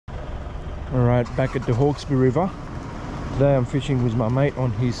Alright, back at the Hawkesbury River. Today I'm fishing with my mate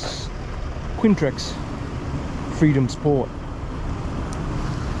on his Quintrex Freedom Sport.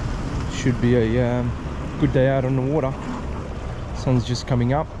 Should be a good day out on the water. Sun's just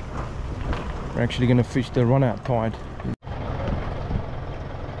coming up. We're actually going to fish the run out tide.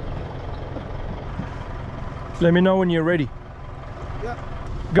 Let me know when you're ready. Yeah.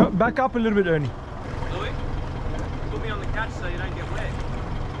 Go back up a little bit, Ernie. Louis, put me on the catch so you don't get wet.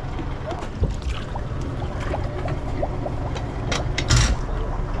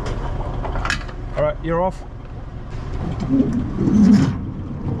 All right, you're off.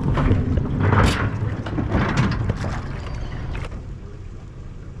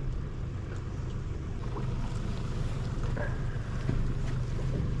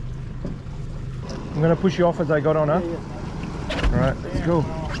 I'm gonna push you off as I got on, huh? All right, let's go.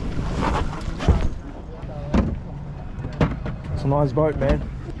 It's a nice boat, man.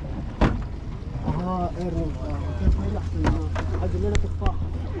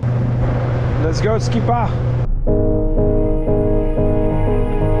 Let's go, skipper.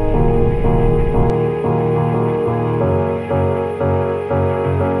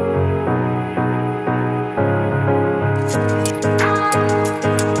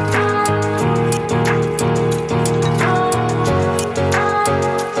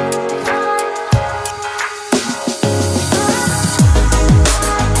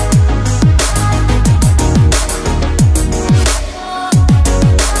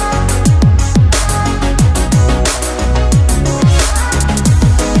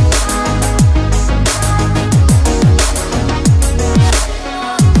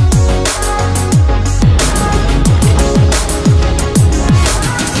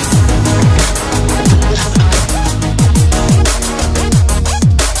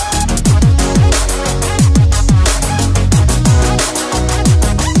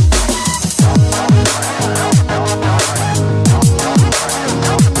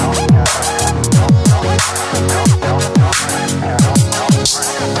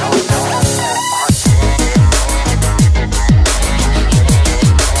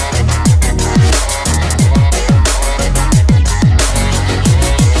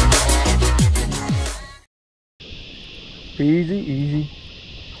 Easy, easy.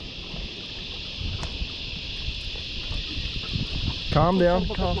 Calm down.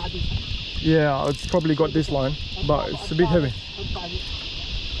 Calm. Yeah, it's probably got this line, but it's a bit heavy.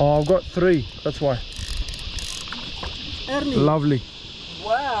 Oh, I've got 3. That's why. Ernie. Lovely.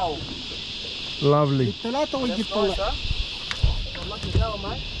 Wow. Lovely. That's nice, huh? Lucky hell,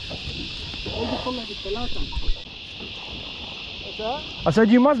 mate. What's that? I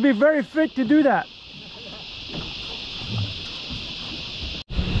said you must be very fit to do that.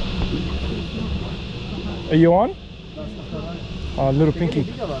 Are you on? Oh, little pinky.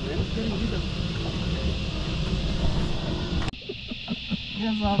 We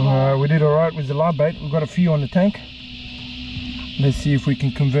did alright with the live bait. We've got a few on the tank. Let's see if we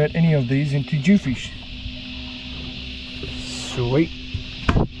can convert any of these into jewfish. Sweet.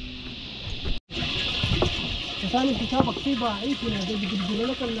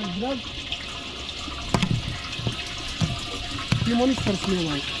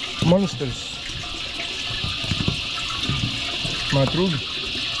 Monsters. Matrug.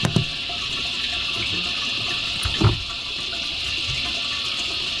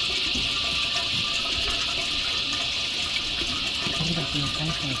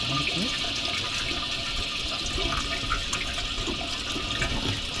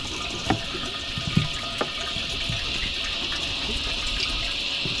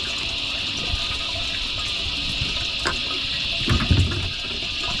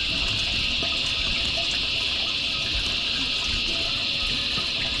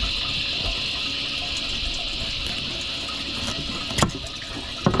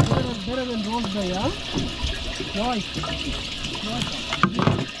 Better than those there, yeah? Nice.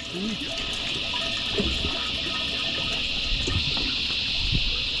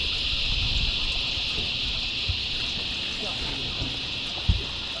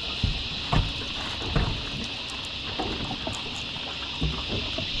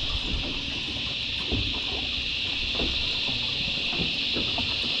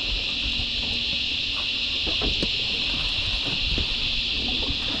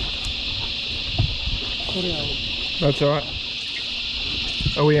 That's alright.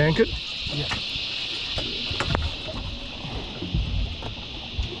 Are we anchored? Yeah.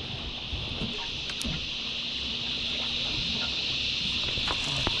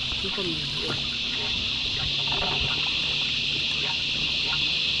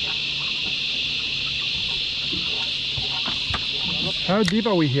 How deep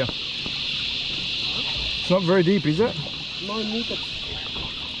are we here? not very deep, is it? 9 meters.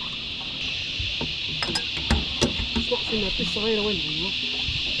 الوقت انها فيش صغيرة وين ايوه.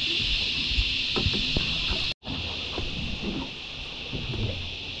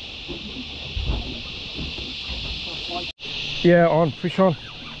 Yeah, on, fish on.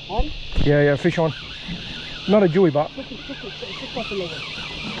 On? Yeah, fish on. Not a dewy, but.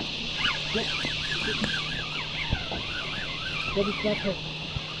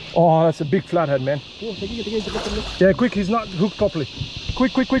 Oh, that's a big flathead, man. Yeah, quick, he's not hooked properly.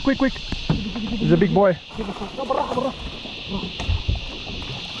 Quick. He's a big boy.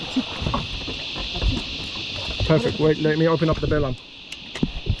 Perfect. Wait, let me open up the bell.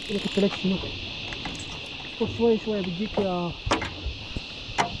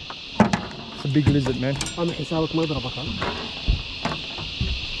 It's a big lizard, man.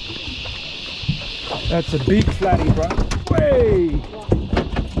 That's a big flatty, bro. Way!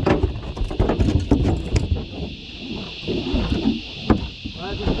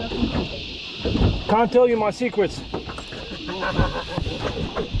 Can't tell you my secrets.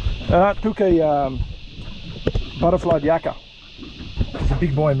 Took a butterfly yakka. He's a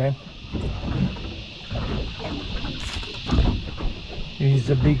big boy, man. He's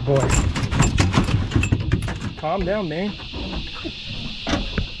a big boy. Calm down, man.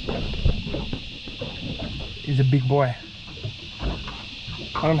 He's a big boy.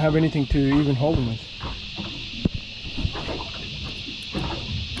 I don't have anything to even hold him with.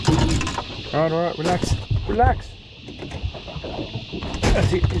 Alright, relax.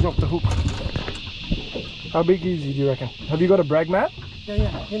 That's it, he's off the hook. How big is he, do you reckon? Have you got a brag mat? Yeah.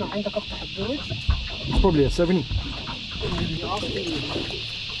 عندك افتح الدرج. It's probably a 70.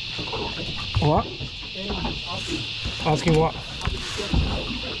 What? Asking what?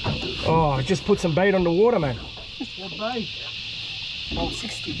 Oh, just put some bait on the water, man. What bait? Oh,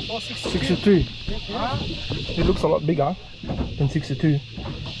 60. Oh, 62. 62. It looks a lot bigger than 62.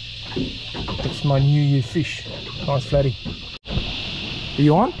 It's my New Year fish. Nice flatty. Are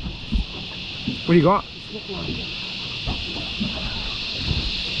you on? What do you got?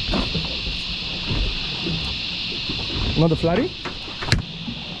 Another flatty?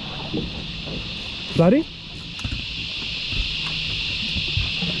 Flatty?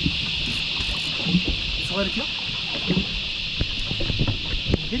 صغير كده.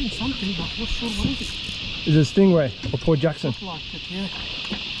 Getting something, but not sure what it is. Is it a stingray or Port Jackson? Like it, yeah.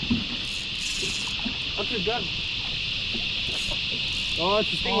 What's your gun? Oh,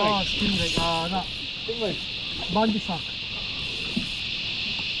 it's a stingray. Oh, stingray. No. Stingray. Bandy shark.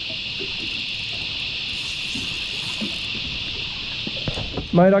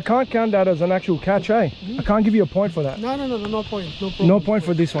 Mate, I can't count that as an actual catch, eh? I can't give you a point for that. No, no point. No problem. No point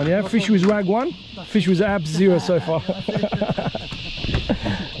for this one, yeah? Fish with rag 1, fish with abs 0 so far.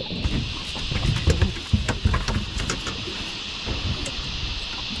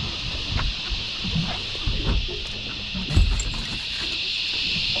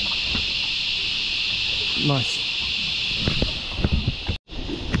 Nice.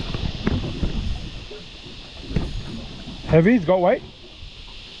 Heavy, it's got weight.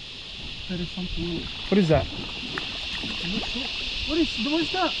 There is something. What is that? What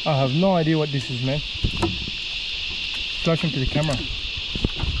is that? I have no idea what this is, man. Flash him to the camera.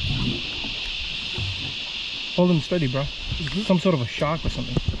 Hold him steady, bro. Some sort of a shark or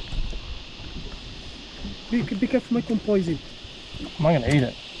something. Be careful, might come poison. Am I gonna eat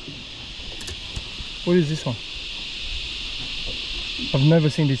it? What is this one? I've never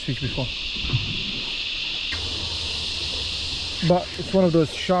seen this fish before. But it's one of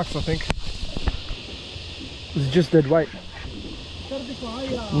those sharks, I think. It's just dead weight.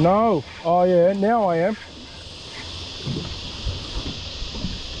 No. Oh yeah, now I am.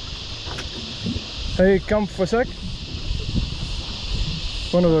 Hey, come for a sec.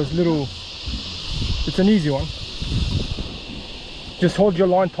 One of those little... It's an easy one. Just hold your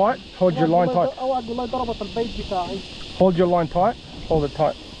line tight. Hold your line tight. Hold your line tight. Hold it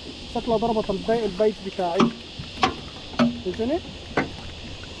tight. شكلها ضربت البيت بتاعي. Isn't it?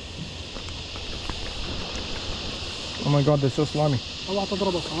 Oh my god, they're so slimy. اوعى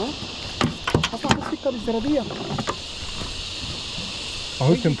تضربك ها؟ قطعت السكة بالزرادية. I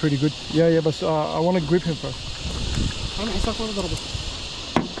hooked him pretty good. Yeah, but I want to grip him first. أنا حساك ولا ضربك.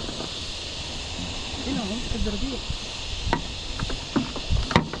 هنا اهو في الزرادية.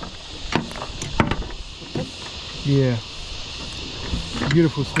 Yeah.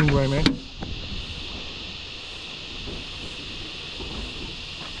 Beautiful stingray, man.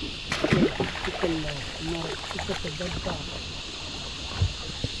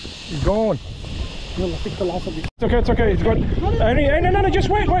 He's gone. pick the last of it. It's okay, it's good. No, just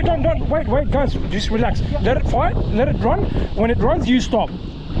wait, wait, guys, just relax. Let it fight, let it run. When it runs, you stop.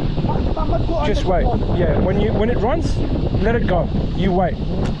 Just wait. Yeah, when it runs, let it go. You wait.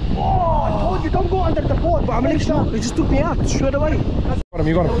 Oh, I told you don't go under the board, but I'm like, no, it just took me out straight away.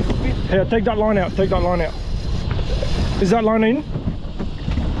 You got him. Here, take that line out, take that line out. Is that line in?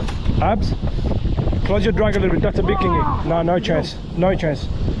 Abs? Close your drag a little bit, that's a big kingy. No, no chance, no chance.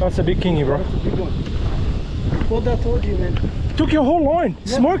 That's a big kingy, bro. What I told you, man. Took your whole line,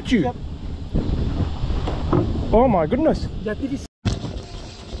 yep. Smoked you. Yep. Oh my goodness.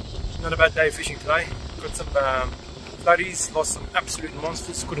 Not a bad day fishing today. Got some floaties, lost some absolute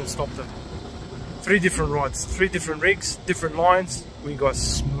monsters, couldn't stop them. 3 different rods, 3 different rigs, different lines. We got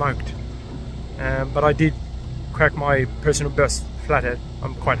smoked. But I did crack my personal best flathead.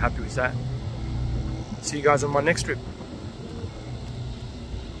 I'm quite happy with that. See you guys on my next trip.